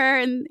everywhere.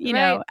 And,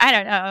 right. I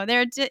don't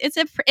know.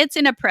 It's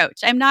an approach.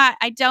 I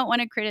don't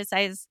want to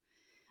criticize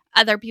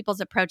other people's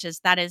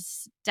approaches. That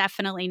is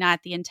definitely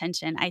not the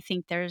intention. I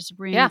think there's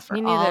room Yeah, for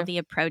me all neither. the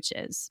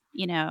approaches,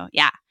 yeah.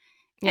 Yeah.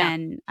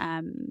 And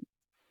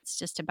it's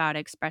just about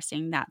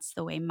expressing that's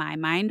the way my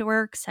mind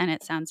works. And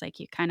it sounds like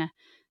you kind of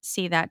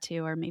see that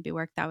too, or maybe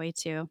work that way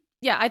too.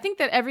 Yeah, I think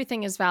that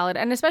everything is valid,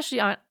 and especially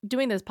on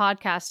doing this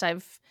podcast,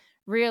 I've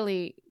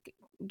really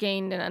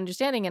gained an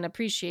understanding and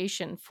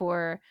appreciation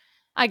for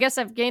I guess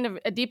I've gained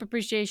a deep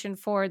appreciation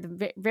for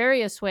the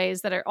various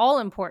ways that are all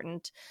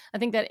important. I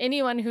think that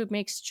anyone who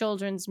makes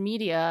children's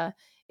media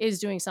is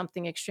doing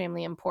something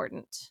extremely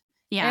important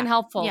Yeah. and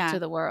helpful Yeah. to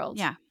the world.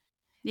 Yeah.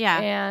 Yeah.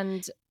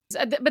 And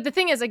but the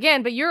thing is,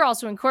 again, but you're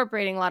also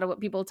incorporating a lot of what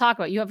people talk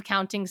about. You have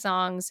counting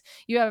songs,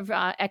 you have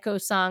echo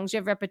songs, you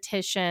have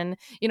repetition.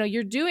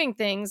 You're doing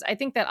things. I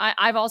think that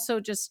I've also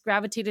just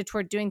gravitated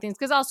toward doing things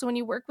because also when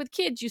you work with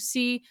kids, you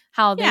see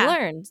how they Yeah.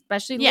 learn,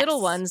 especially little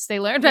Yes. ones.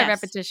 They learn by Yes.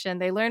 repetition.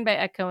 They learn by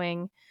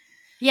echoing.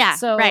 Yeah, right,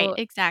 So,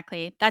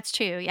 exactly. That's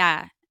true,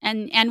 yeah.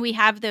 And we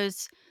have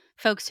those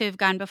folks who have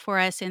gone before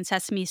us in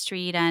Sesame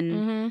Street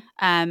and,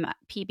 mhm,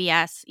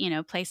 PBS,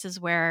 places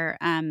where,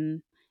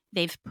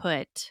 they've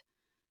put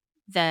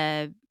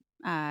the,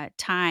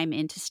 time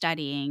into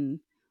studying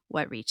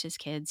what reaches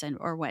kids and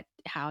or what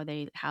how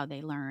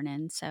they learn,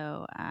 and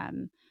so,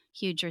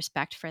 huge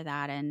respect for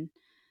that, and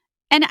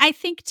I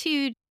think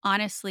too,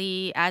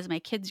 honestly, as my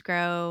kids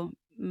grow,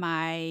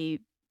 the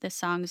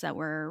songs that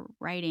we're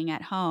writing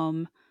at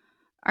home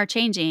are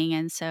changing,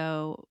 and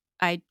so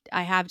I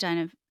have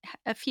done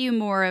a few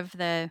more of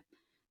the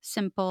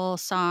simple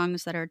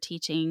songs that are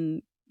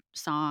teaching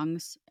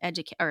songs,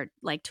 or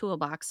like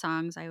toolbox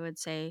songs, I would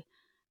say.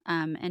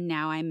 And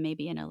now I'm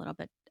maybe in a little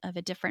bit of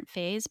a different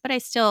phase, but I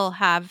still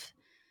have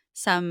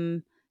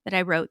some that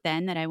I wrote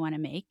then that I want to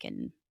make,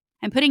 and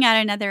I'm putting out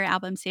another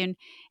album soon.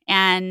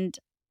 And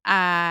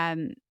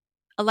um,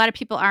 a lot of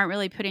people aren't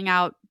really putting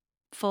out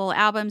full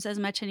albums as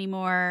much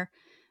anymore.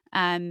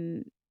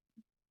 Um,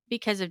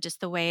 because of just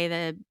the way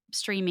the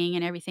streaming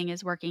and everything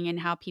is working and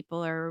how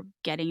people are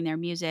getting their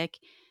music.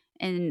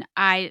 And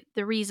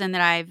the reason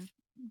that I've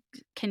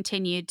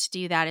continued to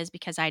do that is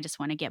because I just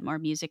want to get more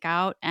music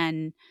out.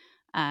 And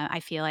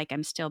I feel like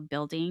I'm still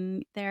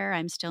building there.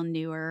 I'm still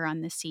newer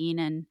on the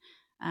scene.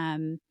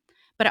 Um,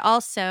 but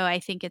also, I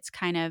think it's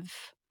kind of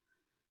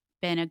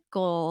been a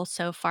goal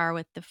so far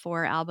with the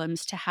 4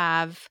 albums to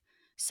have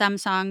some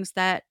songs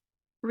that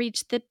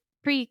reach the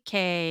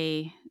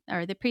pre-K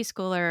or the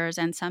preschoolers,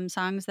 and some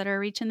songs that are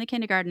reaching the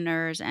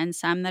kindergarteners, and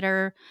some that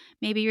are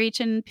maybe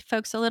reaching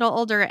folks a little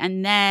older.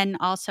 And then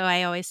also,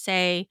 I always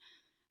say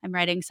I'm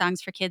writing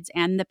songs for kids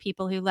and the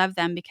people who love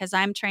them, because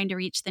I'm trying to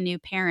reach the new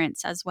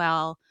parents as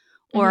well,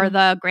 or mhm.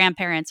 the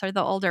grandparents, or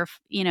the older,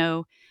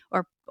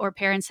 or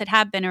parents that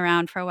have been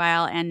around for a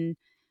while. And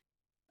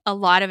a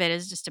lot of it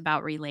is just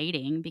about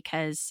relating,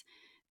 because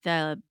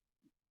the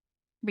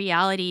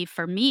reality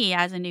for me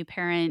as a new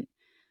parent,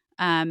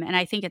 and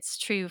I think it's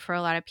true for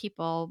a lot of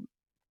people,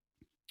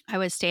 I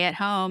would stay at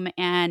home,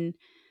 and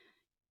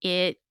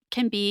it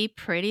can be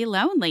pretty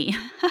lonely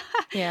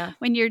Yeah.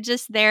 when you're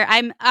just there.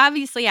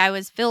 I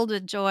was filled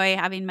with joy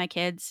having my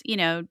kids.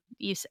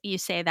 You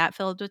say that,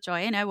 filled with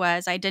joy, and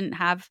I didn't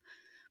have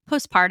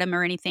postpartum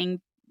or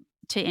anything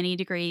to any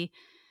degree,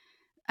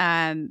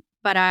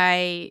 but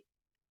I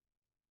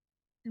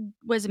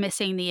was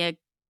missing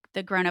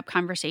the grown-up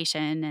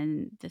conversation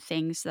and the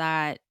things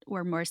that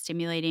were more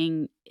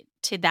stimulating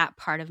to that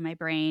part of my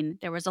brain.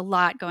 There was a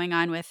lot going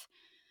on with,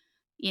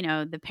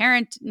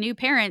 the new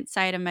parent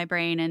side of my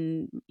brain,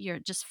 and you're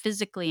just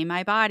physically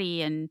my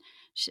body, and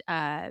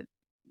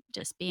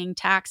just being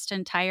taxed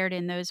and tired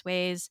in those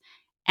ways.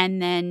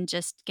 And then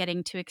just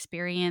getting to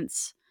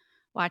experience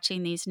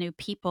watching these new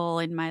people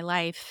in my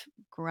life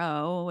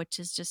grow, which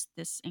is just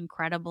this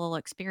incredible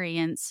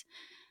experience.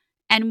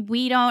 And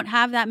we don't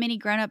have that many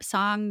grown-up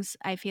songs,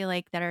 I feel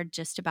like, that are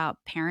just about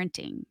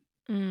parenting,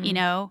 you Mm.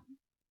 know?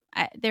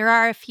 There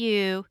are a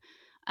few,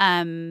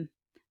 um,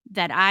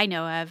 that I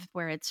know of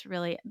where it's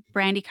really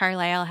Brandy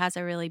Carlisle has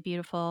a really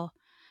beautiful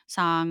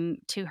song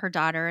to her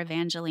daughter,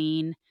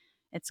 Evangeline,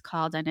 it's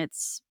called, and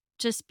it's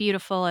just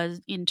beautiful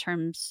as in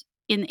terms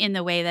in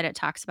the way that it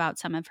talks about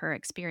some of her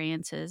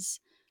experiences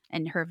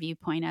and her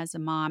viewpoint as a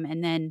mom.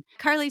 And then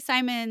Carly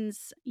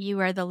Simon's "You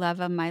Are the Love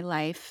of My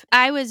Life."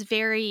 I was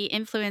very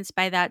influenced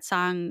by that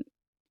song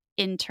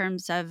in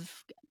terms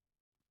of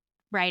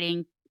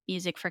writing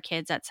music for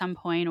kids at some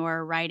point,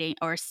 or writing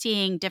or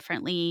seeing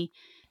differently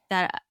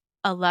that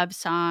a love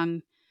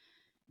song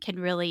can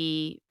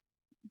really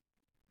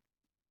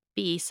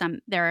be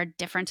there are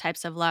different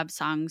types of love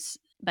songs,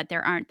 but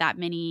there aren't that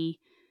many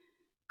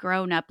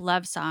grown up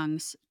love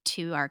songs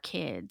to our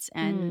kids.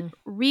 And Mm.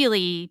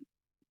 really,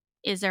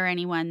 is there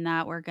anyone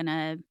that we're going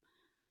to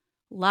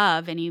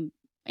love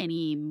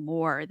any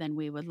more than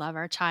we would love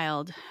our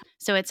child?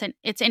 So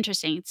it's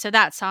interesting. So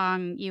that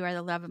song, "You Are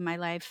the Love of My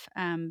Life,"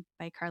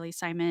 by Carly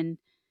Simon,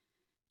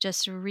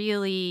 just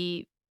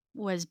really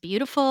was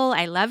beautiful.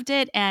 I loved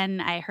it,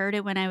 and I heard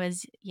it when I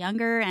was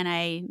younger, and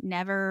I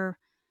never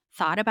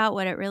thought about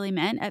what it really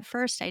meant at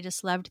first. I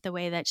just loved the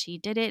way that she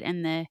did it,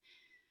 and the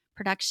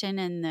production,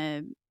 and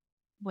the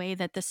way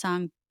that the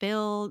song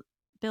built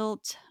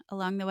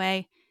along the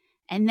way.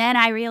 And then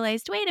I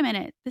realized, wait a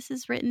minute, this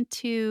is written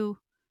to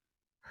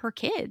her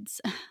kids.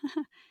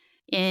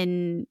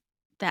 In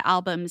the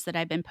albums that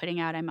I've been putting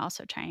out, I'm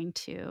also trying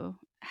to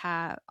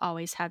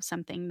always have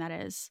something that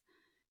is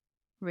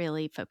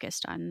really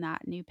focused on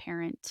that new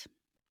parent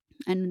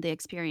and the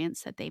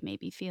experience that they may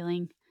be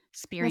feeling That's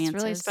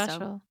really experiences. So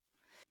special.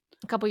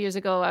 a couple years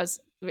ago, I was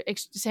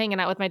just hanging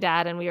out with my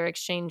dad, and we were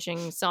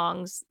exchanging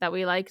songs that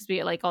we like, because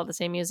we like all the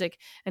same music.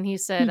 And he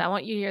said, I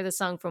want you to hear the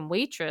song from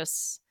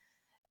Waitress,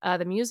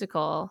 the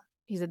musical.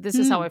 He said, this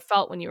is how I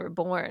felt when you were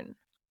born.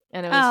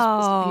 And it was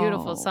just a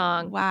beautiful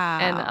song. Wow.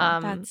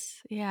 And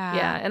That's,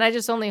 yeah. And I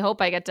just only hope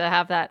I get to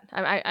have that.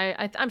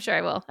 I'm sure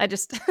I will. I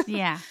just,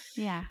 yeah.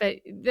 But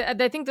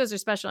I think those are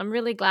special. I'm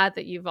really glad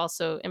that you've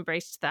also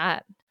embraced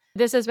that.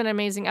 This has been an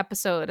amazing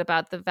episode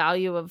about the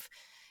value of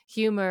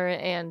humor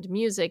and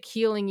music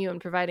healing you and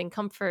providing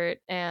comfort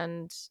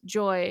and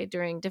joy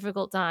during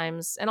difficult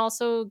times, and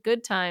also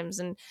good times,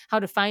 and how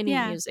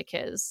defining music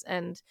is.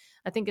 And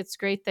I think it's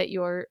great that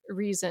your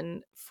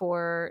reason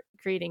for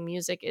creating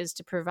music is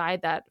to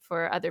provide that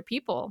for other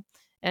people,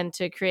 and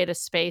to create a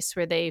space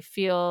where they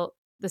feel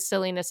the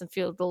silliness and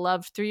feel the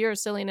love through your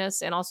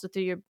silliness, and also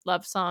through your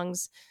love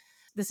songs.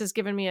 This has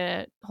given me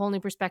a whole new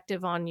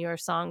perspective on your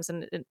songs,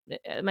 and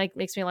it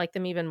makes me like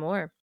them even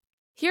more.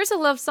 Here's a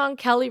love song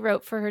Kelli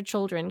wrote for her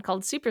children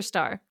called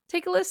Superstar.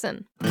 Take a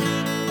listen.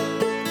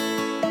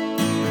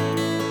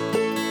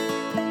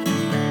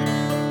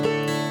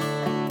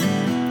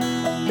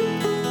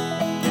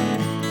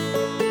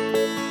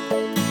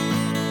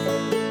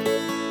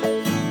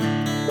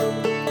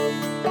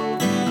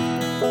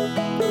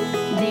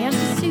 There's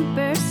a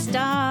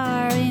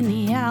superstar in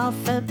the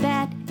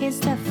alphabet. It's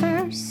the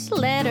first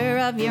letter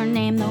of your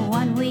name, the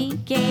one we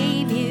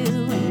gave you.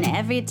 And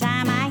every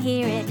time I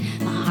hear it,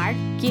 my heart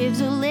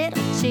gives a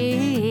little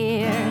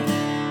cheer.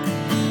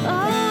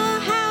 Oh,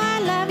 how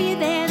I love you.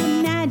 There's a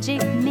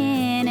magic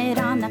minute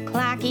on the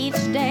clock each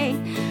day,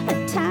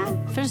 a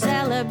time for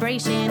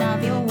celebration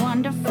of your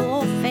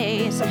wonderful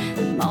face.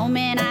 The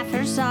moment I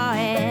first saw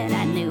it,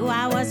 I knew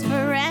I was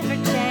forever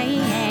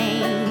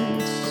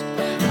changed.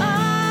 Oh,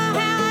 how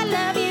I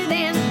love you.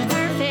 There's a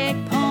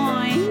perfect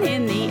point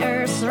in the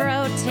Earth's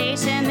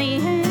rotation,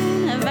 the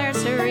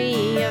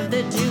anniversary of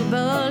the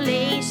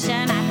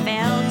jubilation I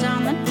felt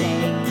on the day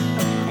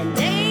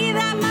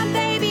that my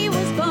baby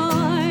was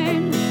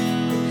born.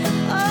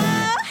 Oh,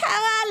 how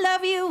I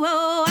love you.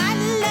 Oh, I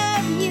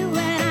love you,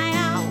 and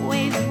I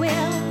always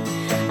will,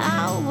 and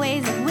I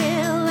always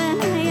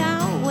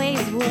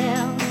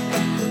will.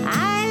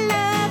 I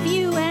love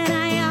you, and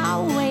I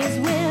always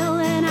will,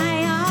 and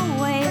I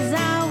always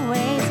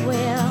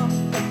will.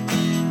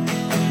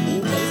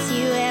 In case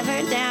you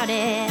ever doubt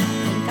it, I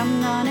think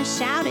I'm gonna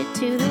shout it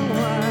to the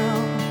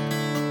world.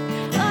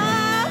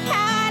 Oh,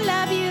 how I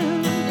love you.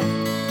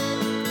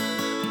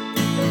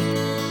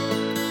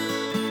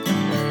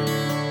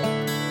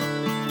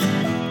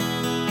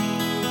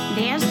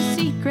 There's a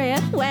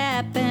secret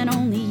weapon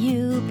only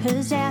you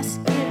possess.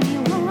 Give me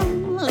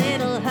one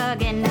little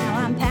hug and now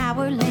I'm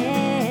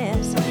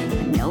powerless. I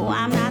know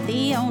I'm not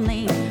the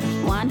only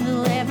one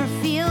who'll ever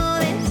feel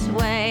this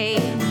way.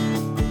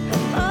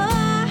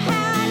 Oh,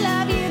 how I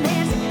love you.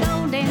 There's a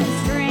golden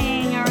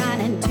string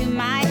running to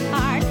my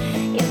heart.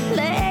 You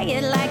play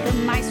it like a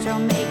maestro,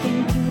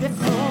 making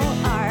beautiful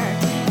art.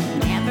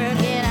 Never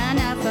get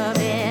enough of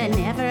it,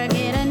 never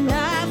get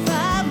enough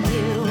of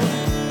you.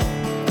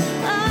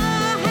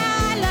 Oh,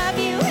 how I love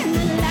you. And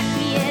the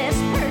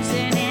luckiest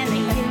person in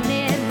the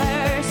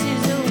universe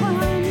is the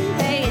one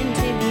paying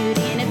tribute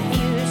in a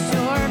few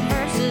short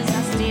verses. I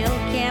still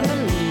can't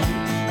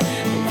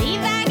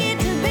believe I get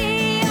to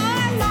be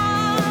your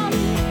mom.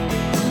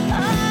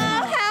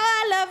 Oh, how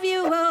I love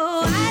you.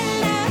 Oh, I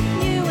love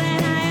you,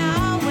 and I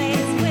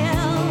always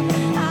will,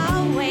 and I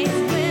always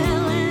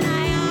will.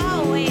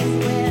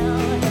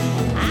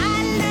 I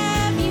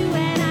love you,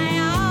 and I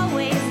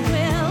always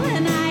will,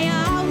 and I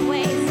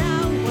always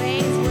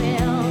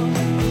will.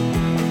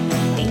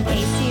 In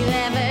case you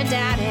ever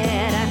doubt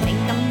it, I think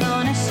I'm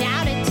gonna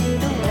shout it to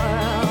the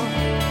world.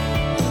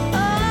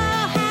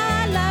 Oh, how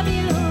I love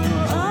you.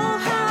 Oh,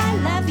 how I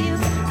love you.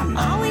 I'm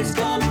always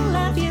gonna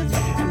love you,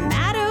 no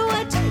matter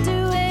what you're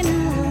doing.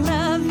 I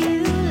love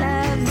you,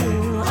 love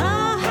you.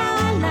 Oh, how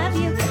I love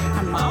you.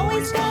 I'm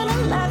always gonna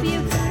love you,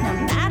 no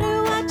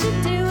matter what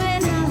you're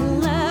doing. I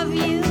love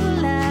you,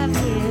 love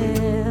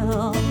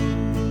you.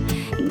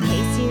 In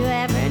case you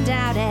ever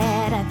doubt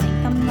it, I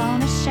think I'm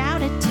gonna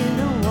shout it to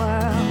the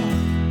world.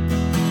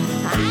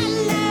 I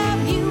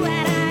love you,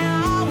 and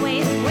I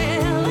always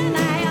will, and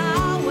I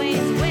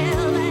always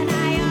will, and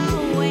I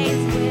always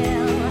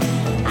will.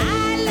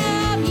 I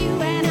love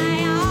you, and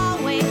I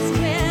always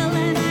will,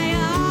 and I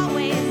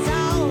always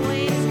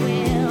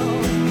will.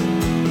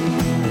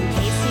 In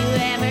case you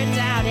ever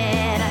doubt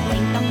it, I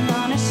think I'm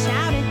gonna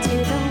shout it to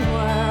the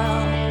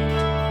world.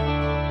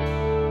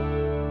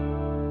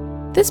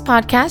 This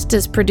podcast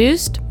is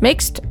produced,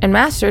 mixed, and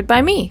mastered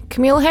by me,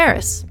 Camille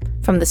Harris,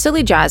 from the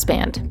Silly Jazz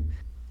Band.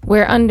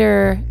 We're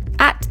under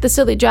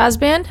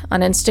 @TheSillyJazzBand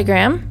on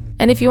Instagram.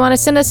 And if you want to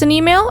send us an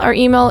email, our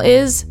email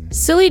is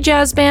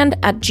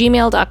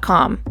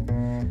sillyjazzband@gmail.com.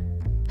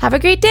 Have a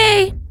great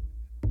day.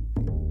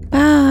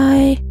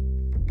 Bye.